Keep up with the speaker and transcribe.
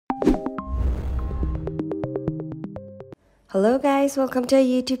Hello guys, welcome to our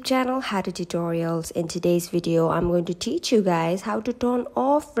YouTube channel How to Tutorials. In today's video, I'm going to teach you guys how to turn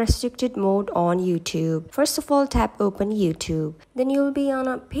off restricted mode on YouTube. First of all, tap open YouTube. Then you'll be on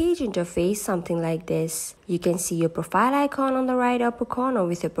a page interface something like this. You can see your profile icon on the right upper corner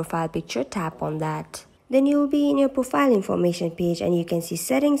with your profile picture. Tap on that. Then you'll be in your profile information page and you can see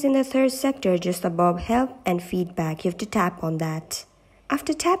settings in the third sector just above help and feedback. You have to tap on that.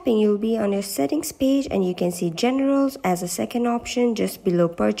 After tapping, you'll be on your settings page and you can see generals as a second option just below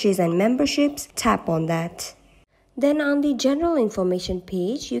purchase and memberships. Tap on that. Then on the general information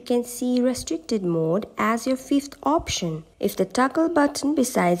page, you can see restricted mode as your fifth option. If the toggle button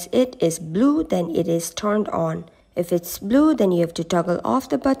besides it is blue, then it is turned on. If it's blue, then you have to toggle off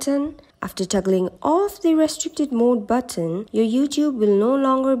the button. After toggling off the restricted mode button, your YouTube will no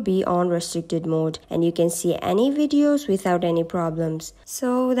longer be on restricted mode and you can see any videos without any problems.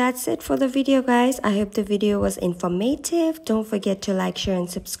 So that's it for the video guys. I hope the video was informative. Don't forget to like, share and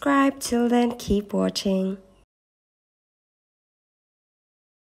subscribe. Till then, keep watching.